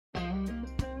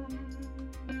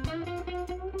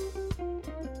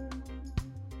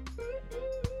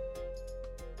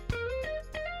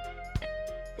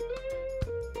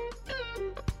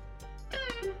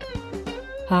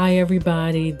Hi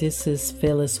everybody, this is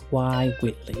Phyllis Y.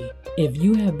 Whitley. If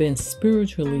you have been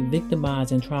spiritually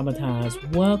victimized and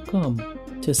traumatized, welcome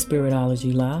to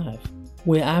Spiritology Live,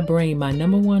 where I bring my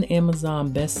 #1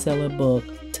 Amazon bestseller book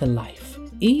to life.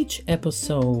 Each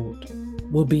episode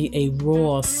will be a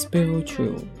raw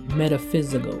spiritual,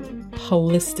 metaphysical,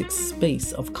 holistic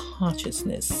space of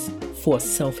consciousness for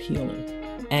self-healing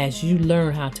as you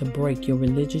learn how to break your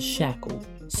religious shackle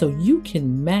so you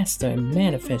can master and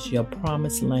manifest your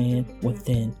promised land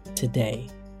within today.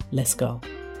 Let's go.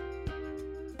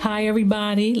 Hi,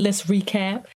 everybody. Let's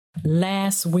recap.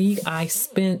 Last week, I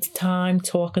spent time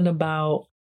talking about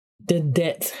the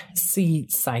debt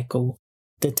seed cycle.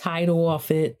 The title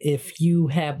of it, if you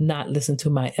have not listened to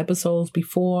my episodes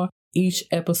before, each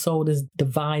episode is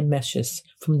divine messages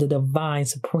from the divine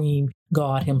supreme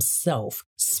God himself,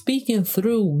 speaking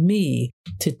through me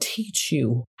to teach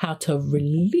you how to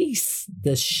release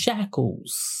the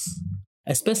shackles,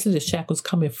 especially the shackles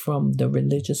coming from the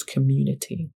religious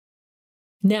community.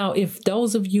 Now, if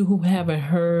those of you who haven't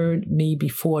heard me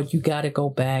before, you got to go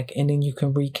back and then you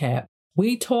can recap.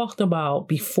 We talked about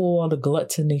before the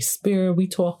gluttony spirit. We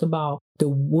talked about the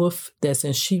wolf that's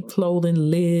in sheep clothing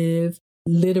live.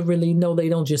 Literally, no, they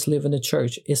don't just live in the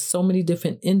church. It's so many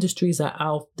different industries are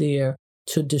out there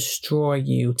to destroy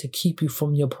you, to keep you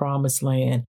from your promised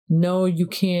land. No, you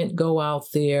can't go out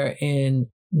there and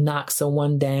knock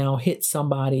someone down, hit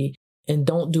somebody, and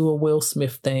don't do a Will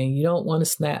Smith thing. You don't want to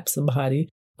snap somebody,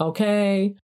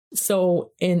 okay?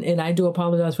 So, and I do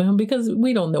apologize for him because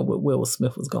we don't know what Will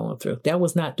Smith was going through. That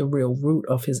was not the real root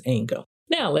of his anger.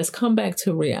 Now, let's come back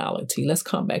to reality. Let's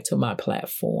come back to my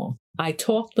platform. I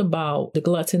talked about the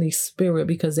gluttony spirit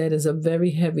because that is a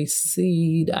very heavy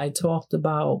seed. I talked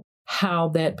about how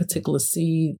that particular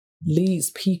seed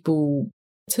leads people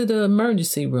to the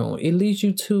emergency room. It leads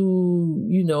you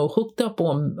to, hooked up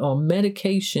on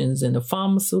medications, and the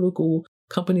pharmaceutical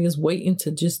company is waiting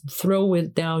to just throw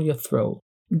it down your throat.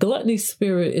 Gluttony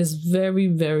spirit is very,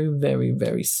 very, very,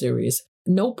 very serious.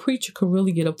 No preacher can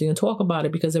really get up there and talk about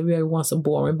it because everybody wants a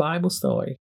boring Bible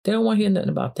story. They don't want to hear nothing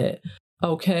about that.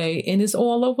 Okay. And it's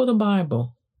all over the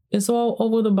Bible. It's all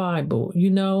over the Bible,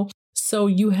 So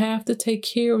you have to take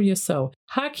care of yourself.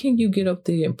 How can you get up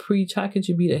there and preach? How can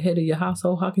you be the head of your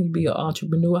household? How can you be an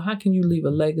entrepreneur? How can you leave a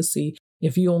legacy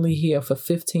if you're only here for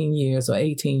 15 years or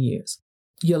 18 years?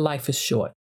 Your life is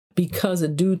short because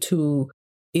of due to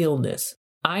illness.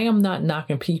 I am not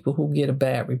knocking people who get a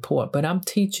bad report, but I'm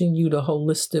teaching you the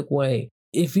holistic way.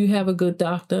 If you have a good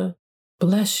doctor,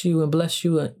 bless you and bless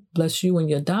you and bless you and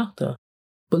your doctor.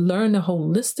 But learn the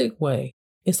holistic way.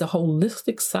 It's a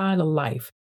holistic side of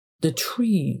life. The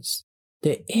trees,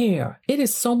 the air. It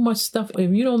is so much stuff.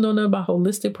 If you don't know nothing about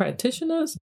holistic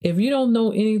practitioners, if you don't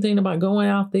know anything about going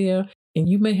out there and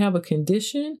you may have a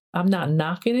condition, I'm not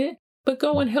knocking it. But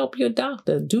go and help your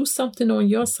doctor. Do something on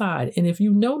your side. And if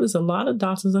you notice, a lot of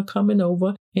doctors are coming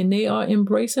over and they are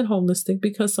embracing holistic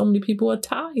because so many people are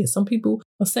tired. Some people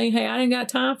are saying, hey, I ain't got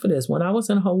time for this. When I was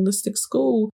in holistic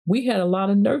school, we had a lot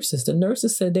of nurses. The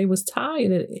nurses said they was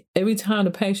tired. Every time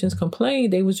the patients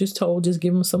complained, they was just told, just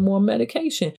give them some more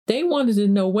medication. They wanted to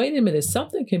know, wait a minute,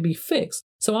 something can be fixed.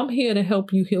 So I'm here to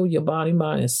help you heal your body,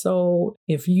 mind, and soul.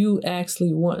 If you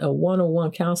actually want a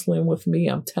one-on-one counseling with me,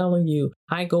 I'm telling you,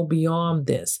 I go beyond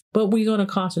this. But we're going to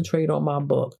concentrate on my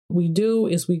book. What we do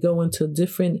is we go into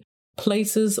different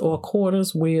places or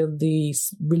quarters where the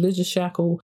religious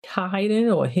shackle hiding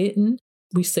or hidden.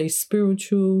 We say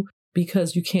spiritual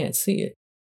because you can't see it.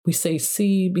 We say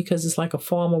seed because it's like a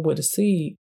farmer with a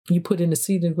seed. You put in the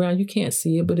seed in the ground, you can't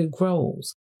see it, but it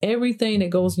grows. Everything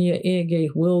that goes in your ear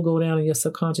gate will go down in your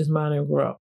subconscious mind and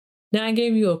grow. Now, I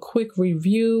gave you a quick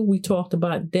review. We talked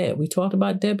about debt. We talked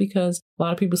about debt because a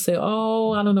lot of people say,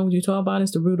 oh, I don't know what you're talking about.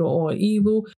 It's the root of all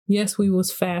evil. Yes, we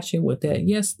was fashioned with that.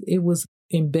 Yes, it was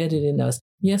embedded in us.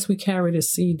 Yes, we carried a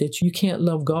seed that you can't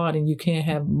love God and you can't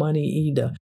have money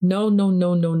either. No,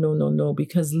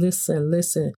 because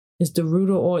listen. It's the root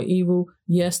of all evil.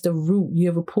 Yes, the root. You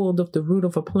ever pulled up the root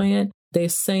of a plant? They're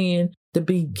saying the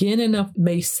beginning of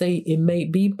may say it may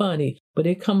be money, but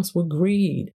it comes with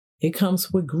greed. It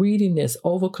comes with greediness,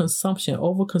 overconsumption,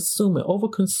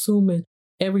 overconsuming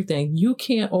everything. You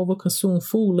can't overconsume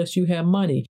food unless you have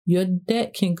money. Your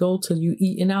debt can go to you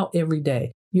eating out every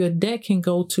day. Your debt can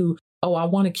go to, oh, I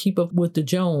want to keep up with the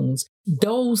Jones.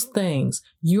 Those things,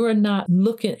 you're not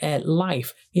looking at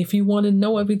life. If you want to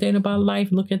know everything about life,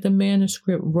 look at the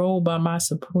manuscript Rolled by My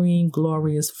Supreme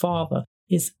Glorious Father.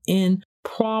 It's in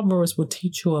Proverbs, will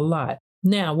teach you a lot.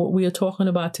 Now, what we are talking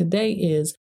about today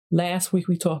is, last week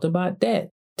we talked about debt.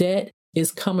 Debt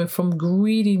is coming from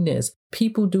greediness.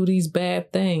 People do these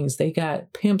bad things. They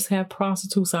got pimps have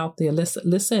prostitutes out there.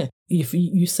 Listen, if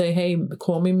you say, hey,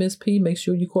 call me Miss P, make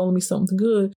sure you're calling me something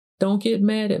good. Don't get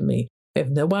mad at me. If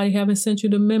nobody haven't sent you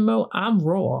the memo, I'm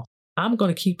raw. I'm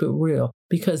going to keep it real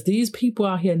because these people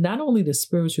out here, not only the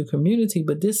spiritual community,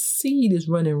 but this seed is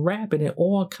running rapid in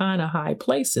all kind of high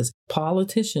places,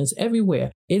 politicians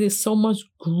everywhere. It is so much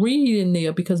greed in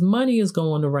there because money is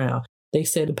going around. They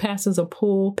said the pastors are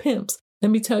poor pimps. Let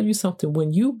me tell you something.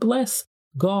 When you bless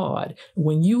God,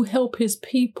 when you help his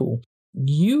people,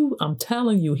 I'm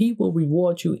telling you, he will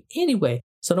reward you anyway.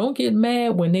 So don't get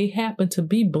mad when they happen to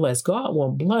be blessed. God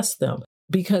will bless them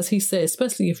because he said,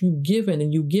 especially if you giving,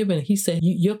 he said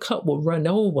your cup will run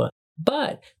over.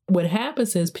 But what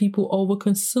happens is people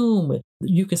overconsume it.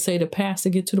 You can say the pastor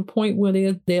get to the point where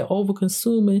they're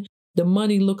overconsuming. The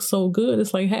money looks so good.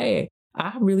 It's like, hey,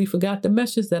 I really forgot the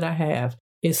message that I have.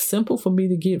 It's simple for me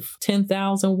to give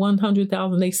 10,000,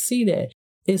 100,000. They see that.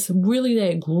 It's really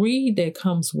that greed that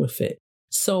comes with it.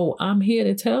 So I'm here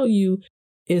to tell you,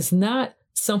 it's not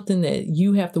something that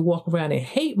you have to walk around and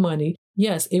hate money.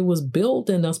 Yes, it was built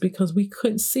in us because we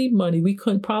couldn't see money. We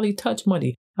couldn't probably touch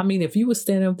money. I mean, if you were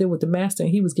standing up there with the master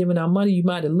and he was giving out money, you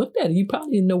might have looked at it. You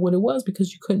probably didn't know what it was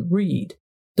because you couldn't read.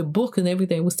 The book and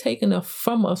everything was taken up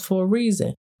from us for a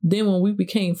reason. Then when we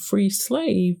became free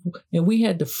slave and we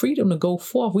had the freedom to go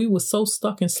forth, we were so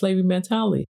stuck in slavery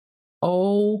mentality.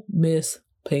 Oh, Miss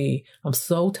P, I'm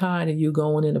so tired of you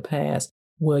going in the past.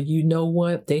 Well, you know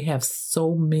what? They have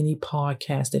so many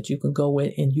podcasts that you can go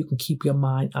in and you can keep your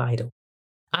mind idle.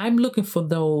 I'm looking for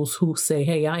those who say,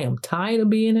 hey, I am tired of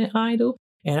being an idol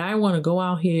and I want to go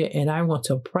out here and I want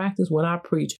to practice what I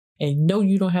preach. And no,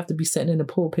 you don't have to be sitting in the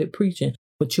pulpit preaching,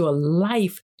 but your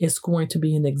life is going to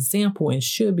be an example and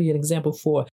should be an example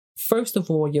for, first of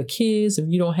all, your kids. If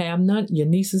you don't have none, your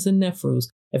nieces and nephews.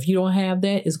 If you don't have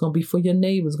that, it's going to be for your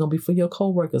neighbors, it's going to be for your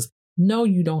coworkers. No,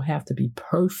 you don't have to be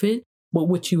perfect, but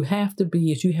what you have to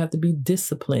be is you have to be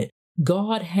disciplined.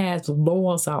 God has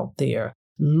laws out there,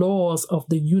 laws of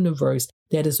the universe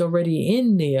that is already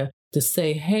in there to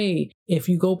say, hey, if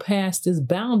you go past this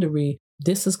boundary,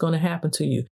 this is going to happen to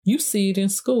you. You see it in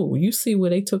school. You see where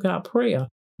they took out prayer.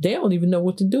 They don't even know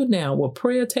what to do now. With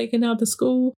prayer taken out the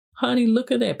school, honey, look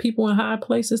at that. People in high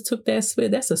places took that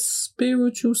spirit. That's a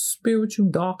spiritual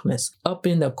darkness up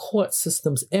in the court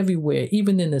systems everywhere,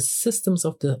 even in the systems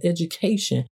of the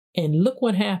education. And look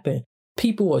what happened.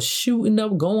 People are shooting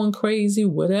up, going crazy,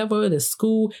 whatever. The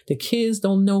school, the kids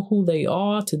don't know who they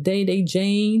are. Today they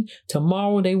Jane.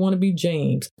 Tomorrow they want to be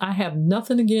James. I have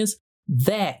nothing against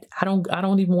that. I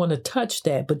don't even want to touch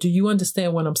that. But do you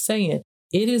understand what I'm saying?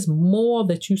 It is more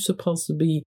that you're supposed to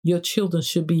be, your children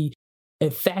should be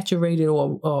infatuated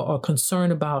or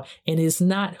concerned about. And it's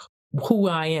not who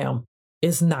I am.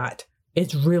 It's not.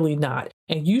 It's really not.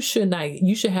 And you should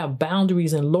have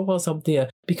boundaries and laws up there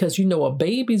because you know a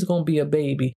baby's going to be a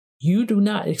baby. You do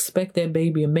not expect that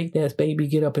baby and make that baby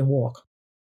get up and walk.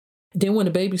 Then when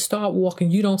the baby start walking,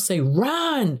 you don't say,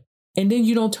 run. And then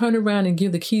you don't turn around and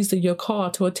give the keys to your car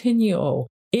to a 10-year-old.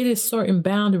 It is certain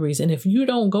boundaries. And if you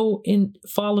don't go and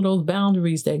follow those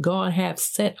boundaries that God has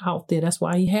set out there, that's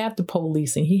why he have the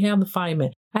police and he have the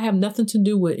firemen. I have nothing to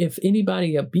do with if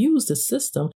anybody abused the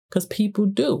system because people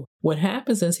do. What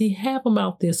happens is he have them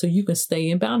out there so you can stay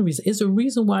in boundaries. It's a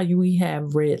reason why we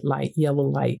have red light, yellow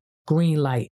light, green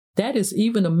light. That is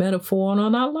even a metaphor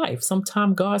on our life.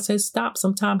 Sometimes God says stop.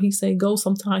 Sometimes he say go.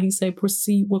 Sometimes he say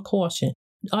proceed with caution.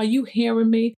 Are you hearing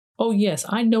me? Oh, yes,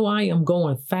 I know I am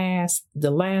going fast. The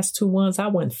last two ones, I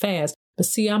went fast. But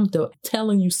see, I'm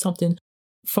telling you something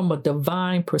from a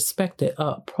divine perspective,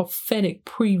 a prophetic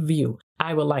preview,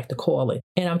 I would like to call it.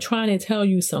 And I'm trying to tell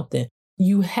you something.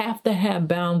 You have to have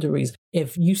boundaries.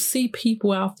 If you see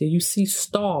people out there, you see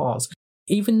stars,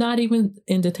 not even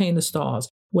entertain the stars.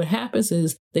 What happens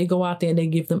is they go out there and they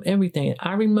give them everything.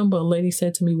 I remember a lady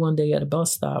said to me one day at a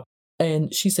bus stop,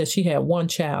 and she said she had one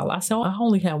child. I said, oh, I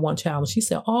only have one child. And she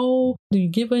said, oh, do you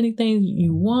give her anything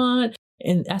you want?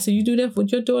 And I said, you do that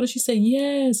with your daughter? She said,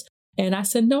 yes. And I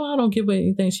said, no, I don't give her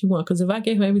anything she wants. Because if I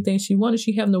gave her everything she wanted,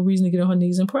 she'd have no reason to get on her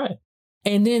knees and pray.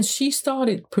 And then she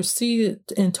proceeded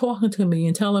and talking to me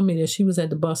and telling me that she was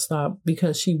at the bus stop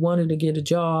because she wanted to get a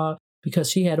job, because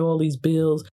she had all these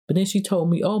bills. But then she told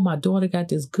me, oh, my daughter got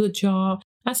this good job.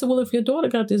 I said, well, if your daughter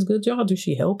got this good job, does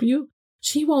she help you?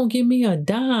 She won't give me a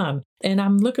dime. And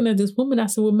I'm looking at this woman. I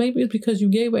said, well, maybe it's because you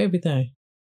gave her everything.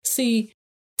 See,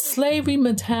 slavery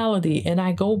mentality. And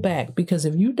I go back because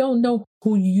if you don't know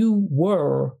who you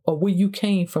were or where you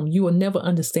came from, you will never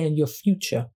understand your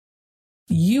future.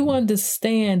 You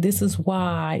understand this is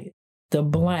why the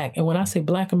Black, and when I say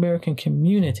Black American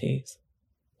communities,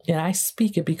 And I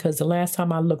speak it because the last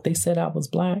time I looked, they said I was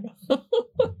Black.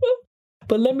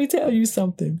 But let me tell you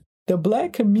something. The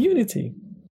Black community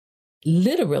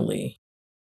literally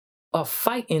are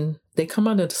fighting. They come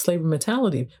under the slavery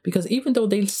mentality because even though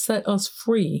they set us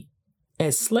free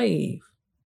as slave,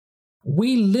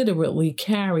 we literally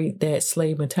carried that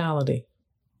slave mentality.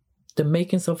 The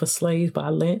Makings of a Slave by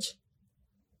Lynch.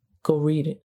 Go read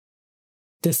it.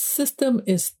 The system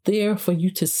is there for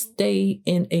you to stay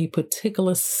in a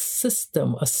particular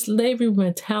system, a slavery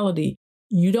mentality.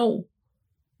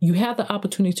 You have the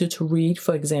opportunity to read,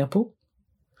 for example,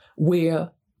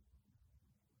 where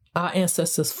our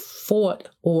ancestors fought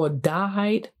or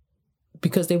died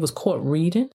because they was caught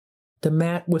reading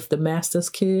with the master's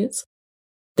kids.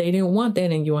 They didn't want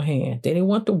that in your hand. They didn't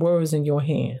want the words in your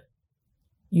hand.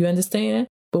 You understand?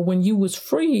 But when you was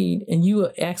freed and you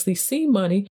actually see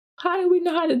money, how did we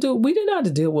know how to do it? We didn't know how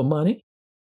to deal with money.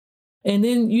 And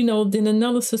then, then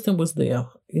another system was there.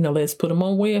 Let's put them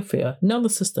on welfare. Another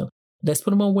system. Let's put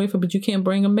them on welfare, but you can't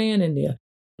bring a man in there.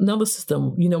 Another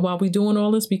system. Why we doing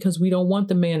all this? Because we don't want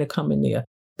the man to come in there.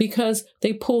 Because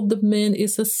they pulled the men.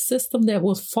 It's a system that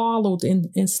was followed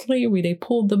in slavery. They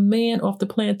pulled the man off the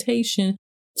plantation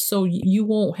so you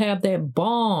won't have that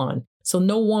bond. So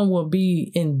no one will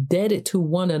be indebted to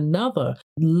one another.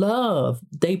 Love.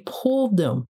 They pulled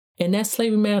them. And that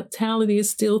slavery mentality is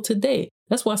still today.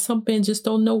 That's why some men just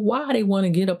don't know why they want to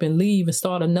get up and leave and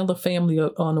start another family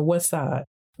on the West Side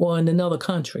or in another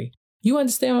country. You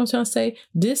understand what I'm trying to say?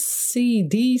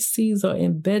 These seeds are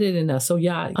embedded in us. So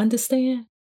y'all understand?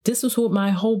 This is what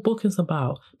my whole book is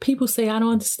about. People say, I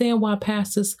don't understand why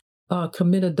pastors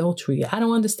commit adultery. I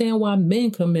don't understand why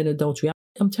men commit adultery.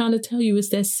 I'm trying to tell you, it's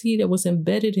that seed that was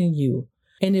embedded in you.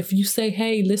 And if you say,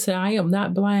 hey, listen, I am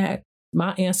not Black.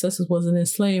 My ancestors wasn't in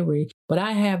slavery, but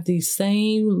I have these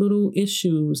same little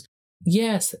issues.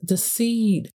 Yes, the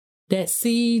seed, that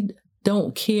seed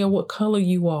don't care what color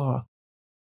you are.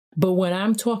 But when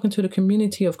I'm talking to the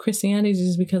community of Christianity,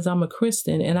 it's because I'm a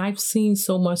Christian and I've seen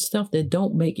so much stuff that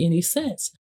don't make any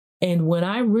sense. And when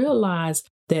I realized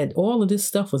that all of this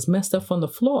stuff was messed up from the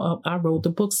floor up, I wrote the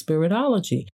book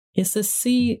Spiritology. It's a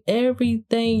seed.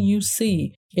 Everything you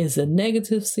see is a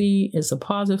negative seed, it's a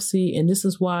positive seed. And this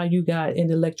is why you got in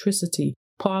electricity,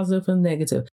 positive and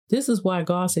negative. This is why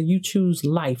God said you choose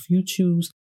life. You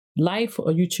choose life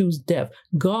or you choose death.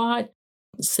 God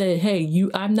said, hey,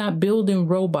 I'm not building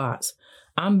robots.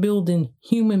 I'm building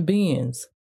human beings.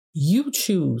 You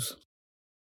choose.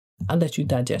 I'll let you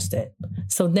digest that.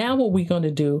 So now what we're going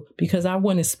to do, because I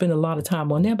want to spend a lot of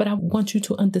time on that, but I want you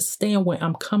to understand where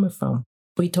I'm coming from.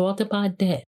 We talked about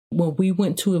that. When we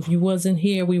went to, if you wasn't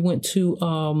here, we went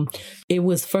to, it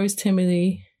was 1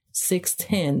 Timothy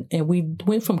 6:10. And we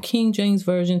went from King James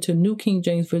Version to New King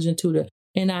James Version to the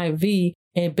NIV.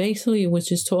 And basically it was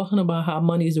just talking about how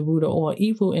money is the root of all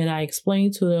evil. And I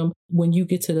explained to them, when you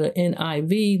get to the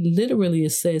NIV, literally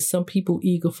it says, some people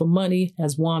eager for money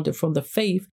has wandered from the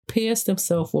faith, pierced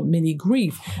themselves with many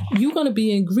grief. You're going to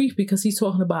be in grief because he's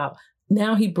talking about,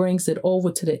 now he brings it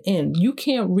over to the end. You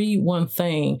can't read one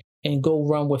thing and go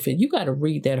run with it. You got to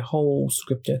read that whole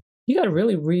scripture. You got to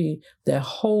really read that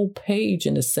whole page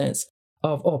in the sense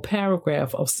of, or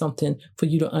paragraph of something for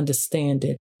you to understand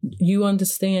it. You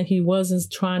understand he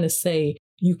wasn't trying to say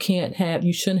you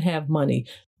shouldn't have money.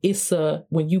 It's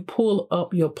when you pull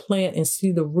up your plant and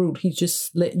see the root, he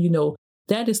just let you know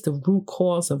that is the root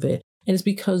cause of it. And it's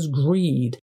because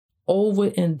greed,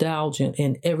 overindulgent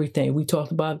in everything. We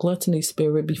talked about gluttony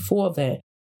spirit before that.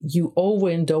 You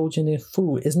overindulging in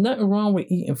food. There's nothing wrong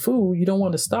with eating food. You don't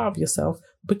want to starve yourself,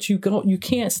 but you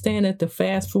can't stand at the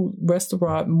fast food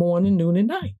restaurant morning, noon, and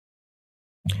night.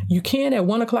 You can't at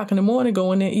 1 o'clock in the morning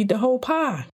go in there and eat the whole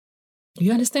pie.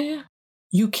 You understand?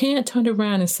 You can't turn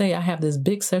around and say, I have this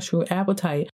big sexual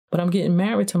appetite, but I'm getting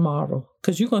married tomorrow,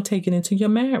 because you're going to take it into your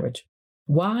marriage.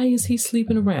 Why is he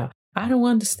sleeping around? I don't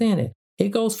understand it. It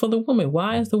goes for the woman.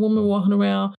 Why is the woman walking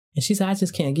around and she says, I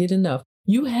just can't get enough?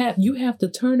 You have to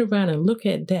turn around and look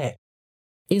at that.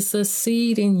 It's a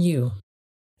seed in you.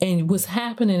 And what's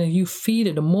happening is you feed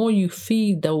it. The more you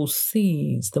feed those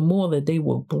seeds, the more that they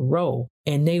will grow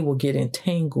and they will get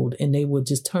entangled and they will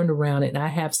just turn around. And I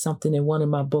have something in one of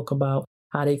my book about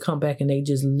how they come back and they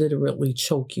just literally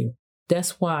choke you.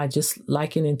 That's why I just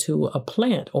liken it to a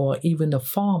plant or even the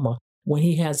farmer when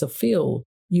he has a field.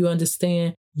 You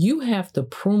understand? You have to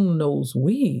prune those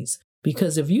weeds,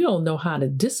 because if you don't know how to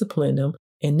discipline them,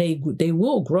 and they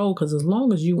will grow, because as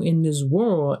long as you in this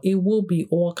world, it will be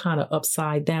all kind of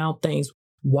upside down things.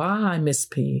 Why, Miss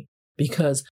P?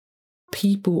 Because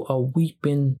people are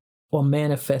weeping or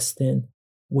manifesting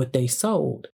what they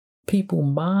sowed.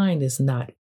 People's mind is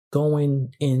not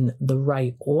going in the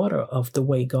right order of the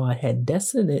way God had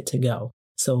destined it to go.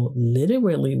 So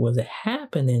literally what's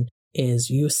happening is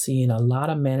you're seeing a lot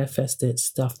of manifested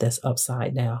stuff that's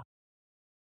upside down.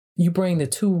 You bring the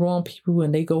two wrong people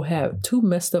and they go have two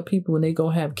messed up people and they go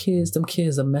have kids, them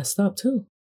kids are messed up too.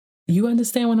 You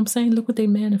understand what I'm saying? Look what they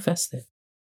manifested.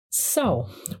 So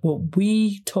what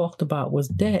we talked about was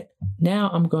debt. Now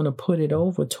I'm going to put it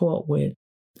over taught with,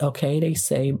 okay, they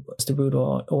say it's the root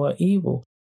or evil.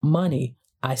 Money.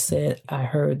 I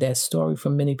heard that story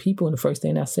from many people. And the first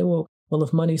thing I said, well,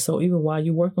 if money's so evil, why are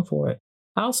you working for it?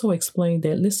 I also explained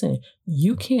that, listen,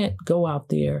 you can't go out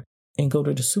there and go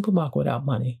to the supermarket without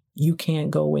money. You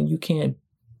can't go and you can't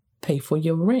pay for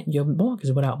your rent, your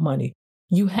mortgage without money.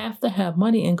 You have to have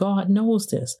money, and God knows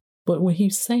this. But when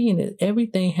he's saying it,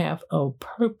 everything have a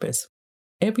purpose.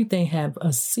 Everything have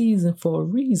a season for a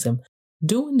reason.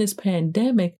 During this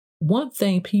pandemic, one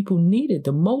thing people needed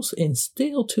the most, and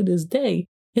still to this day,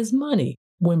 is money.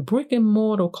 When brick and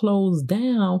mortar closed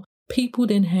down, people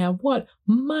didn't have what?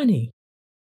 Money.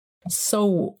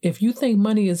 So if you think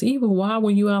money is evil, why were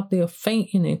you out there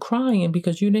fainting and crying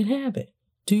because you didn't have it?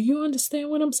 Do you understand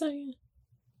what I'm saying?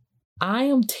 I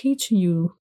am teaching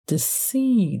you the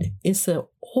seed. It's an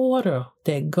order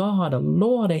that God, a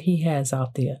law that he has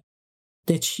out there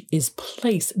that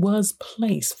was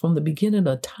placed from the beginning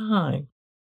of time.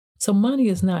 So money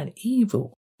is not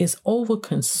evil. It's over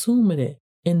consuming it.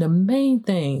 And the main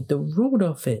thing, the root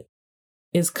of it,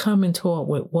 is coming toward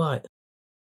with what?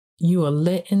 You are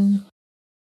letting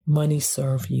money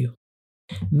serve you.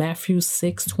 Matthew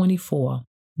 6:24.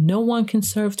 No one can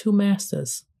serve two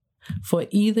masters, for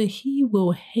either he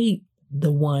will hate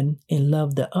the one and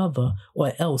love the other,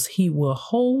 or else he will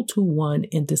hold to one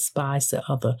and despise the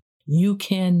other. You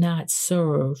cannot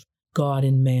serve God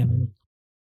and mammon.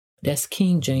 That's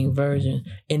King James Version.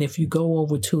 And if you go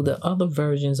over to the other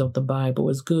versions of the Bible,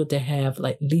 it's good to have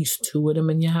like at least two of them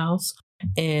in your house.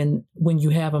 And when you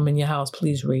have them in your house,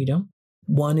 please read them.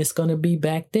 One is going to be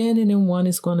back then, and then one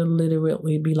is going to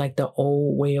literally be like the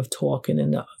old way of talking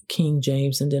in the King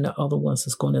James, and then the other ones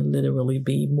is going to literally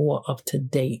be more up to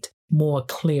date, more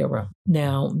clearer.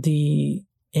 Now, the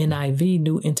NIV,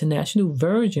 New International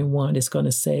Version one, is going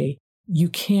to say, you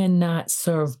cannot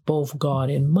serve both God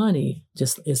and money.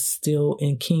 Just it's still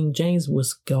in King James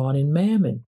was God and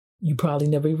mammon. You probably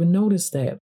never even noticed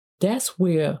that. That's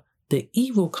where the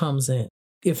evil comes in.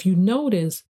 If you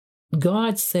notice,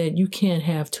 God said you can't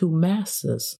have two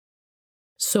masters.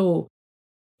 So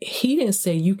he didn't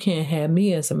say you can't have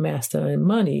me as a master and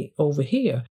money over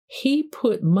here. He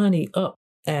put money up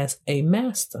as a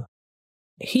master.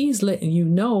 He's letting you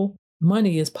know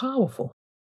money is powerful.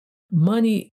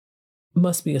 Money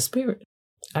must be a spirit.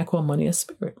 I call money a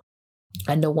spirit.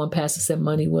 I know one pastor said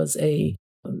money was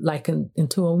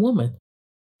into a woman.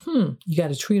 You got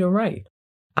to treat her right.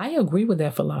 I agree with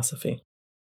that philosophy.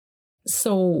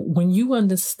 So when you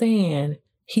understand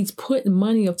he's putting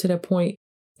money up to that point,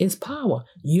 it's power.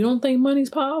 You don't think money's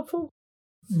powerful?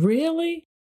 Really?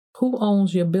 Who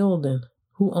owns your building?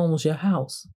 Who owns your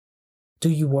house? Do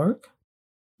you work?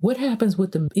 What happens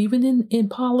with them? Even in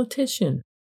politician,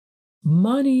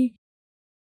 money,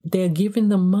 they're giving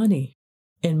them money,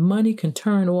 and money can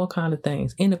turn all kinds of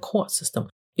things in the court system.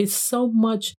 It's so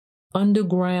much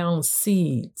underground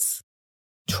seeds,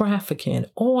 trafficking,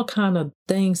 all kind of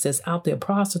things that's out there,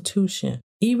 prostitution.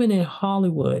 Even in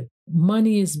Hollywood,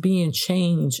 money is being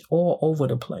changed all over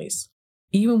the place.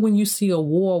 Even when you see a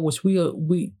war, which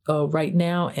we right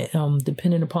now,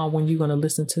 depending upon when you're going to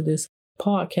listen to this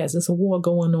podcast, there's a war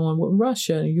going on with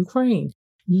Russia and Ukraine.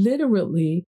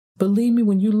 Literally, believe me,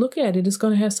 when you look at it, it's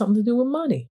going to have something to do with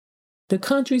money. The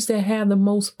countries that have the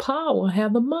most power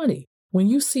have the money. When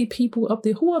you see people up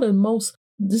there, who are the most,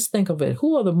 just think of it,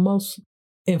 who are the most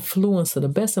influencer, the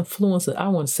best influencer, I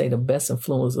want to say the best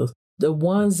influencers, the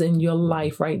ones in your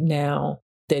life right now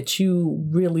that you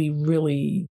really,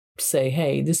 really say,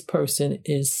 hey, this person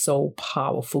is so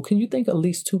powerful. Can you think at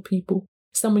least two people?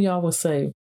 Some of y'all will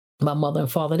say, my mother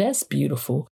and father, that's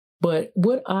beautiful. But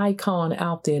what icon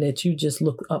out there that you just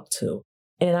look up to?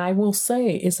 And I will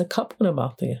say, it's a couple of them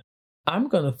out there. I'm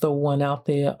going to throw one out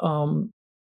there. Oprah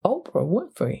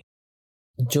Winfrey,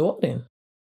 Jordan.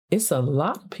 It's a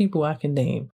lot of people I can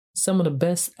name. Some of the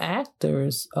best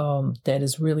actors that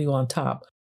is really on top.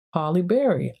 Halle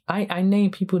Berry. I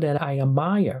name people that I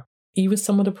admire. Even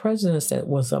some of the presidents that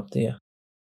was up there.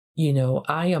 You know,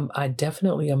 I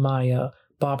definitely admire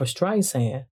Barbara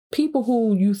Streisand. People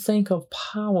who you think of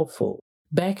powerful.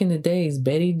 Back in the days,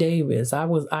 Betty Davis. I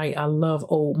love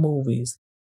old movies.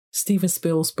 Steven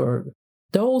Spielberg.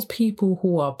 Those people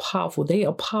who are powerful, they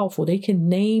are powerful. They can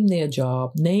name their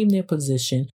job, name their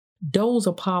position, those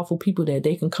are powerful people that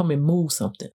they can come and move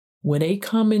something. When they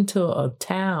come into a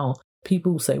town,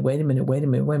 people say, wait a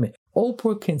minute.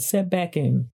 Oprah can sit back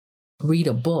and read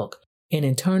a book and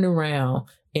then turn around,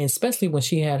 and especially when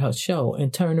she had her show,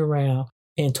 and turn around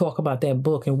and talk about that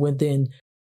book. And within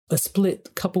a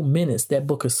split couple minutes, that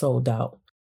book is sold out.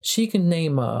 She can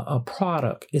name a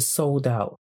product is sold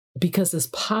out because it's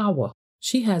power.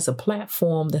 She has a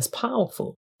platform that's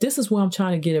powerful. This is where I'm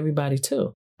trying to get everybody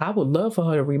to. I would love for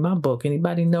her to read my book.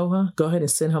 Anybody know her? Go ahead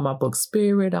and send her my book,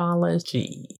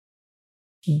 Spiritology.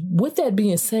 With that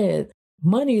being said,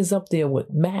 money is up there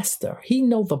with master. He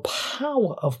knows the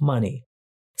power of money.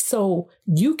 So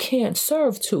you can't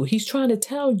serve two. He's trying to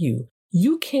tell you,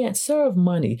 you can't serve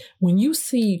money. When you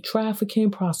see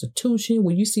trafficking, prostitution,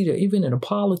 when you see that even in the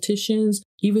politicians,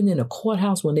 even in the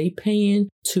courthouse, when they paying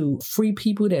to free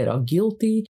people that are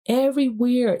guilty,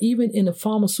 everywhere, even in the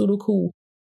pharmaceutical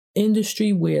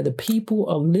industry where the people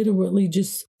are literally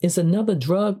just, it's another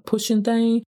drug pushing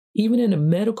thing. Even in the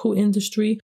medical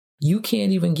industry, you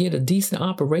can't even get a decent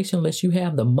operation unless you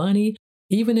have the money.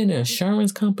 Even in an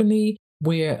insurance company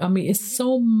where, it's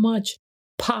so much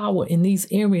power in these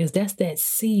areas. That's that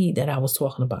seed that I was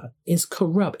talking about. It's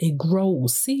corrupt. It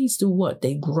grows. Seeds do what?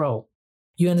 They grow.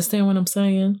 You understand what I'm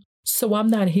saying? So I'm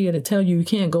not here to tell you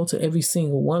can't go to every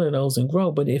single one of those and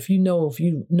grow. But if you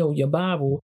know your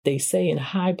Bible, they say in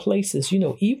high places,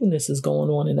 evilness is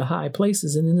going on in the high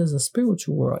places, and it is a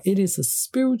spiritual world. It is a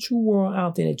spiritual world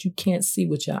out there that you can't see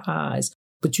with your eyes,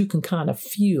 but you can kind of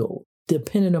feel,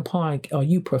 depending upon, are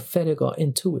you prophetic or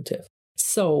intuitive?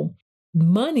 So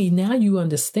money, now you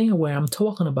understand where I'm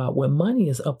talking about, where money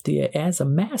is up there as a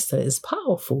master is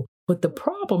powerful. But the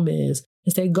problem is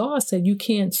that God said you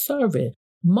can't serve it.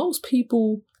 Most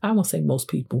people, I won't say most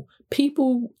people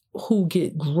who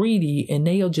get greedy and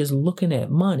they are just looking at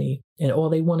money or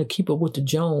they want to keep up with the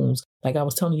Jones. Like I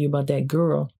was telling you about that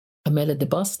girl I met at the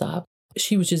bus stop.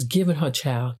 She was just giving her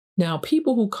child. Now,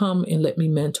 people who come and let me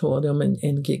mentor them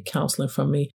and get counseling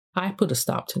from me, I put a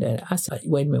stop to that. I said,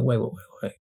 wait a minute, wait.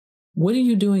 What are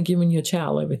you doing giving your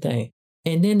child everything?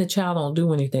 And then the child don't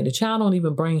do anything. The child don't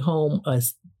even bring home a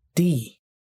D.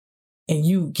 And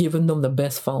you giving them the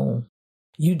best phone.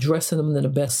 You dressing them in the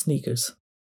best sneakers.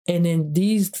 And then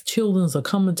these children are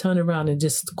coming, turning around and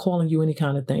just calling you any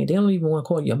kind of thing. They don't even want to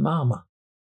call you mama.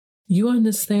 You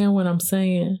understand what I'm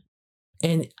saying?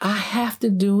 And I have to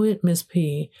do it, Miss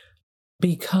P,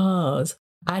 because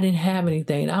I didn't have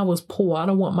anything. I was poor. I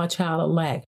don't want my child to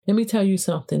lack. Let me tell you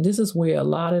something. This is where a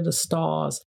lot of the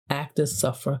stars, actors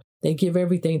suffer. They give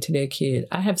everything to their kid.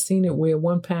 I have seen it where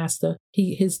one pastor,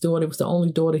 his daughter was the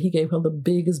only daughter. He gave her the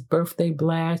biggest birthday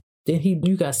blast. Then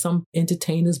you got some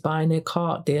entertainers buying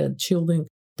their children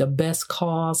the best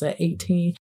cars at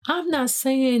 18. I'm not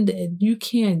saying that you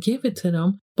can't give it to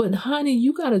them, but honey,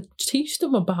 you got to teach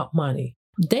them about money.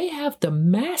 They have to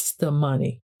master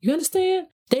money. You understand?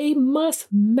 They must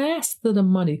master the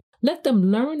money. Let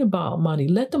them learn about money.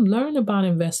 Let them learn about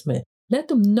investment. Let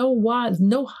them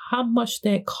know how much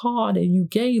that car that you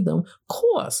gave them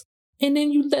costs. And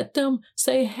then you let them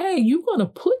say, hey, you're going to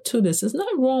put to this. It's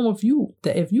not wrong with you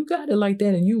that if you got it like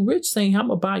that and you rich saying, I'm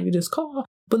going to buy you this car,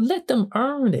 but let them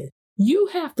earn it. You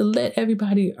have to let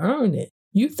everybody earn it.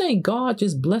 You think God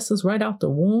just blesses right out the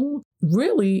womb?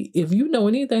 Really, if you know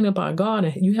anything about God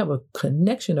and you have a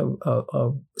connection,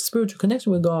 a spiritual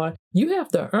connection with God, you have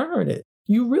to earn it.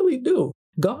 You really do.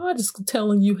 God is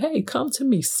telling you, hey, come to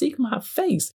me, seek my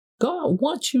face. God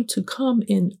wants you to come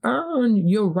and earn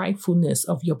your rightfulness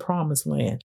of your promised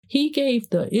land. He gave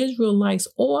the Israelites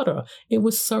order. It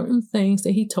was certain things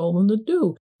that he told them to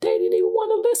do. They didn't even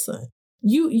want to listen.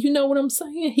 You know what I'm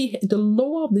saying? The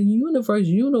law of the universe,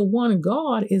 one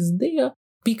God is there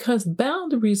because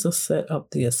boundaries are set up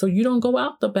there. So you don't go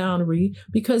out the boundary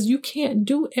because you can't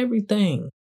do everything.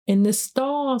 And the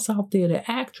stars out there, the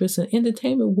actress and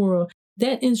entertainment world,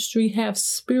 that industry have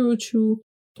spiritual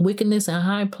wickedness in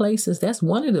high places. That's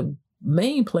one of the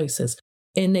main places.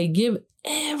 And they give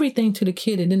everything to the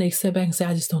kid. And then they sit back and say,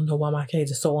 I just don't know why my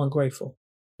kids are so ungrateful.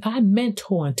 I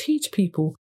mentor and teach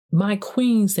people, my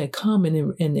queens that come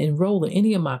and enroll in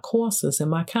any of my courses in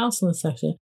my counseling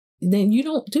section. Then you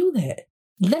don't do that.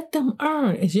 Let them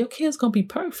earn. Is your kids going to be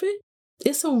perfect?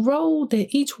 It's a road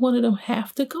that each one of them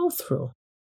have to go through.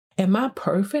 Am I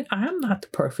perfect? I'm not the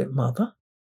perfect mother.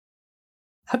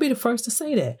 I'll be the first to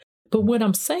say that. But what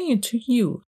I'm saying to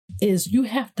you is you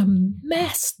have to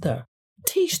master.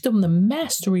 Teach them the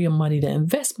mastery of money, the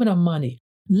investment of money.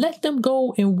 Let them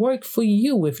go and work for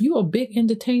you. If you're a big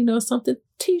entertainer or something,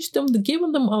 teach them to give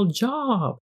them a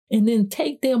job and then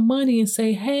take their money and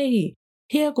say, hey,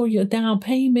 here go your down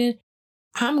payment.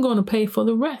 I'm going to pay for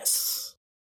the rest.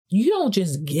 You don't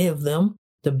just give them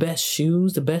the best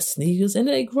shoes, the best sneakers, and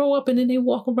they grow up and then they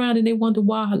walk around and they wonder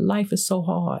why life is so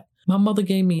hard. My mother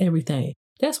gave me everything.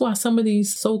 That's why some of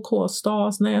these so-called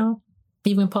stars now,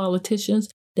 even politicians,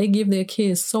 they give their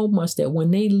kids so much that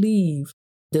when they leave,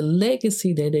 the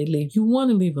legacy that they leave, you want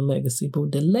to leave a legacy,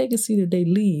 but the legacy that they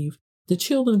leave, the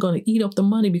children are going to eat up the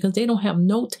money because they don't have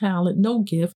no talent, no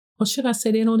gift, or should I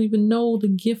say they don't even know the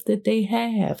gift that they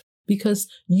have, because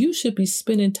you should be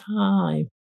spending time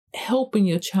helping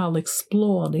your child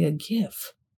explore their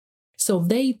gift so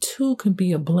they too can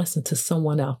be a blessing to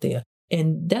someone out there.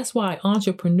 And that's why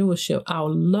entrepreneurship, I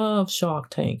love Shark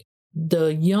Tank.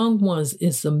 The young ones,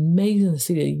 it's amazing to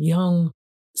see the young,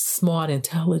 smart,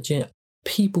 intelligent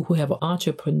people who have an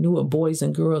entrepreneur, boys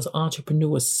and girls,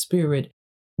 entrepreneur spirit.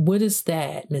 What is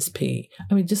that, Miss P?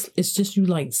 I mean, it's just you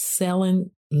like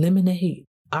selling lemonade.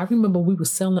 I remember we were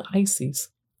selling ices.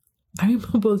 I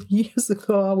remember years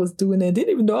ago I was doing that. Didn't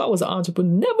even know I was an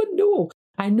entrepreneur. Never knew.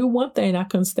 I knew one thing, I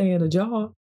couldn't stay in a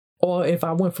job. Or if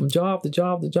I went from job to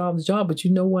job to job to job. But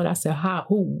you know what? I said, I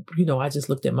just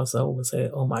looked at myself and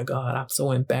said, oh my God, I'm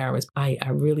so embarrassed. I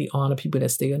really honor people that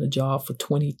stay in a job for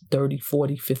 20, 30,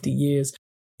 40, 50 years.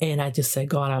 And I just said,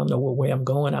 God, I don't know what way I'm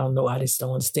going. I don't know. I just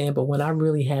don't understand. But when I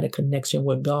really had a connection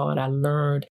with God, I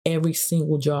learned every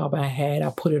single job I had.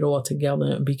 I put it all together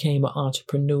and became an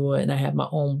entrepreneur, and I had my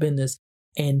own business.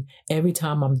 And every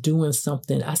time I'm doing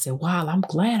something, I said, wow, I'm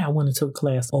glad I went and took a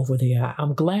class over there.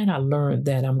 I'm glad I learned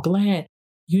that. I'm glad.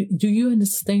 Do you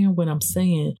understand what I'm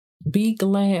saying? Be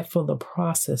glad for the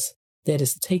process that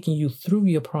is taking you through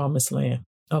your promised land.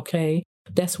 Okay?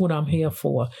 That's what I'm here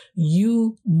for.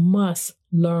 You must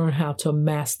learn how to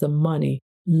master money.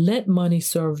 Let money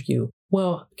serve you.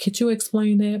 Well, could you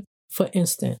explain that? For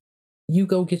instance, you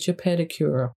go get your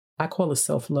pedicure. I call it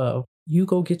self-love. You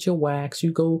go get your wax.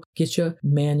 You go get your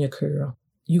manicure.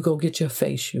 You go get your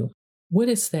facial. What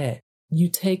is that? You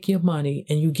take your money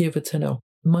and you give it to them.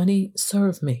 Money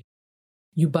serve me.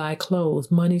 You buy clothes.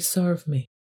 Money serve me.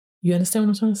 You understand what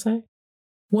I'm trying to say?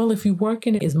 Well, if you're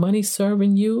working, is money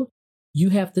serving you? You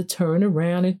have to turn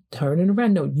around and turn it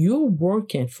around. No, you're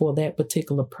working for that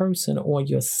particular person or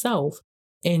yourself,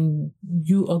 and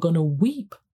you are going to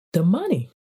reap the money.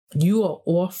 You are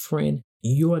offering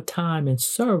your time and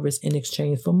service in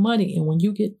exchange for money. And when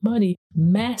you get money,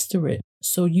 master it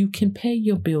so you can pay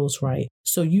your bills right.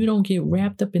 So you don't get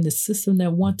wrapped up in the system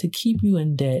that want to keep you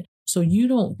in debt. So you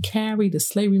don't carry the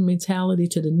slavery mentality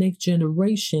to the next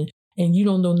generation and you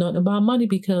don't know nothing about money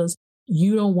because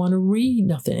you don't want to read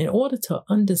nothing. In order to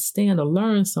understand or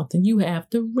learn something, you have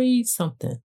to read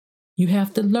something. You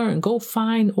have to learn. Go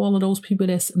find all of those people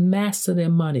that master their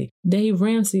money. Dave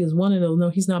Ramsey is one of those. No,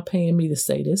 he's not paying me to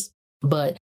say this,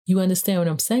 but you understand what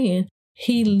I'm saying?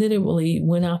 He literally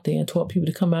went out there and taught people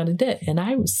to come out of debt. And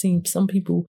I've seen some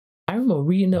people, I remember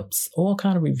reading up all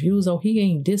kind of reviews. Oh, he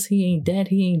ain't this, he ain't that,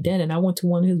 he ain't that. And I went to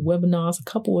one of his webinars, a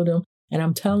couple of them, and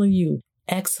I'm telling you,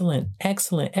 excellent,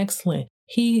 excellent, excellent.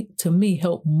 He, to me,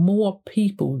 helped more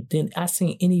people than I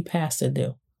seen any pastor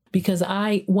do. Because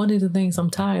one of the things I'm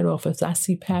tired of is I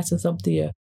see pastors up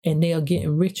there and they are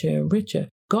getting richer and richer.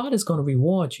 God is going to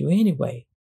reward you anyway.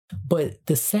 But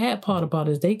the sad part about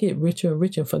it is they get richer and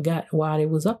richer and forgot why they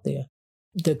was up there.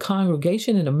 The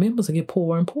congregation and the members will get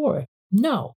poorer and poorer.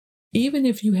 No. Even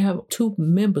if you have two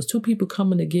people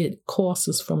coming to get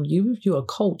courses from you, if you're a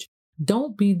coach,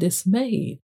 don't be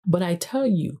dismayed. But I tell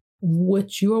you,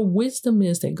 what your wisdom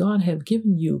is that God have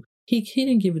given you, He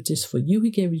didn't give it just for you. He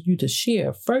gave it you to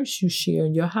share. First, you share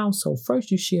in your household.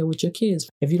 First, you share with your kids.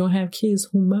 If you don't have kids,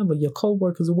 whomever, your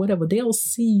co-workers or whatever, they'll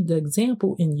see the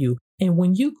example in you. And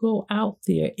when you go out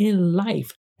there in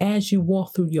life, as you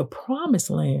walk through your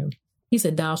promised land, He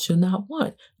said, thou shalt not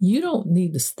want. You don't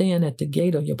need to stand at the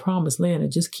gate of your promised land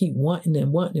and just keep wanting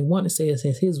and wanting and wanting to say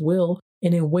it's His will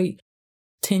and then wait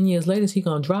 10 years later, is He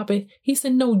going to drop it? He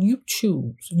said, no, you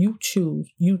choose. You choose.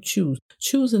 You choose.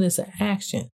 Choosing is an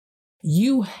action.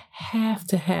 You have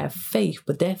to have faith,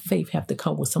 but that faith have to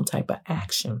come with some type of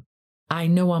action. I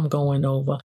know I'm going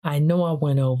over. I know I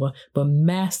went over, but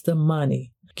master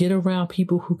money. Get around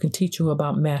people who can teach you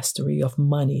about mastery of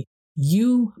money.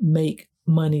 You make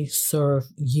money serve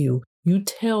you. You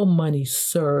tell money,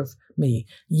 serve me.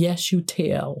 Yes, you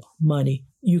tell money.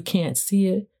 You can't see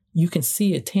it. You can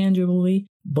see it tangibly,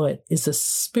 but it's a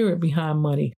spirit behind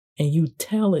money. And you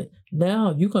tell it,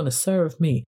 now you're going to serve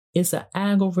me. It's an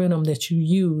algorithm that you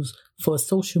use for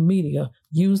social media.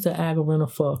 Use the algorithm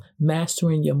for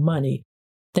mastering your money.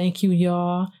 Thank you,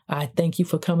 y'all. I thank you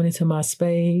for coming into my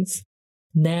space.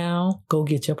 Now, go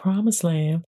get your promised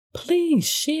land. Please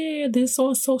share this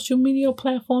on social media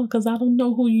platforms because I don't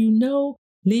know who you know,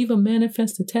 Leave a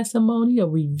manifested testimony, a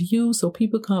review, so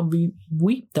people can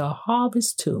reap the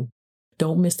harvest too.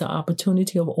 Don't miss the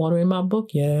opportunity of ordering my book.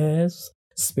 Yes,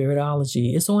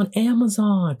 Spiritology. It's on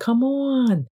Amazon. Come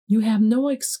on. You have no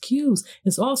excuse.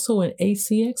 It's also in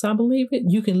ACX, I believe it.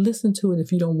 You can listen to it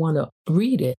if you don't want to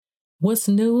read it. What's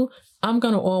new? I'm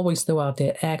going to always throw out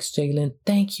that Ask Jalen.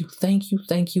 Thank you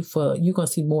for, you're going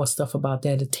to see more stuff about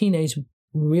that. A teenage,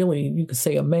 really, you could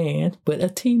say a man, but a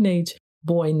teenage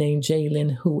boy named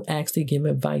Jalen who actually gave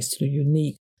advice to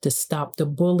Unique to stop the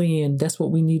bullying. That's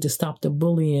what we need, to stop the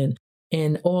bullying.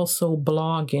 And also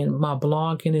blogging. My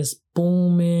blogging is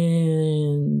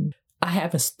booming. I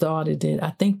haven't started it.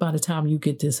 I think by the time you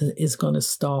get this, it's going to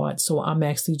start. So I'm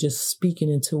actually just speaking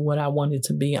into what I want it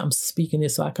to be. I'm speaking it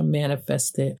so I can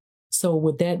manifest it. So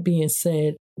with that being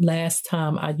said, last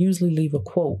time I usually leave a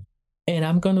quote, and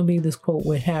I'm going to leave this quote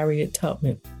with Harriet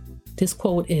Tubman. This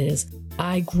quote is,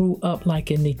 I grew up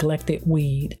like a neglected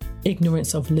weed,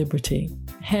 ignorance of liberty,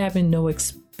 having no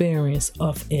experience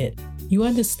of it. You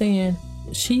understand?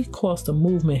 She caused a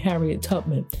movement, Harriet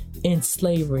Tubman, in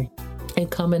slavery and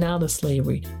coming out of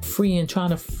slavery, trying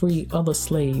to free other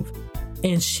slaves.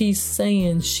 And she's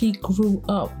saying she grew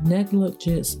up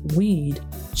negligent weed.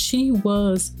 She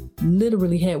was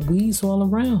literally had weeds all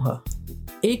around her.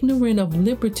 Ignorant of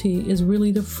liberty is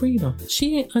really the freedom.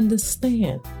 She didn't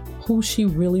understand who she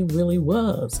really, really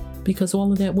was because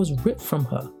all of that was ripped from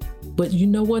her. But you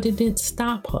know what? It didn't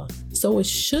stop her. So it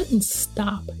shouldn't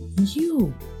stop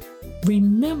you.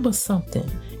 Remember something.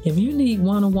 If you need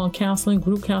one-on-one counseling,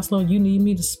 group counseling, you need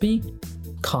me to speak,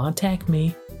 contact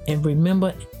me. And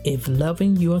remember, if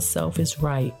loving yourself is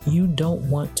right, you don't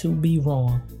want to be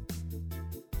wrong.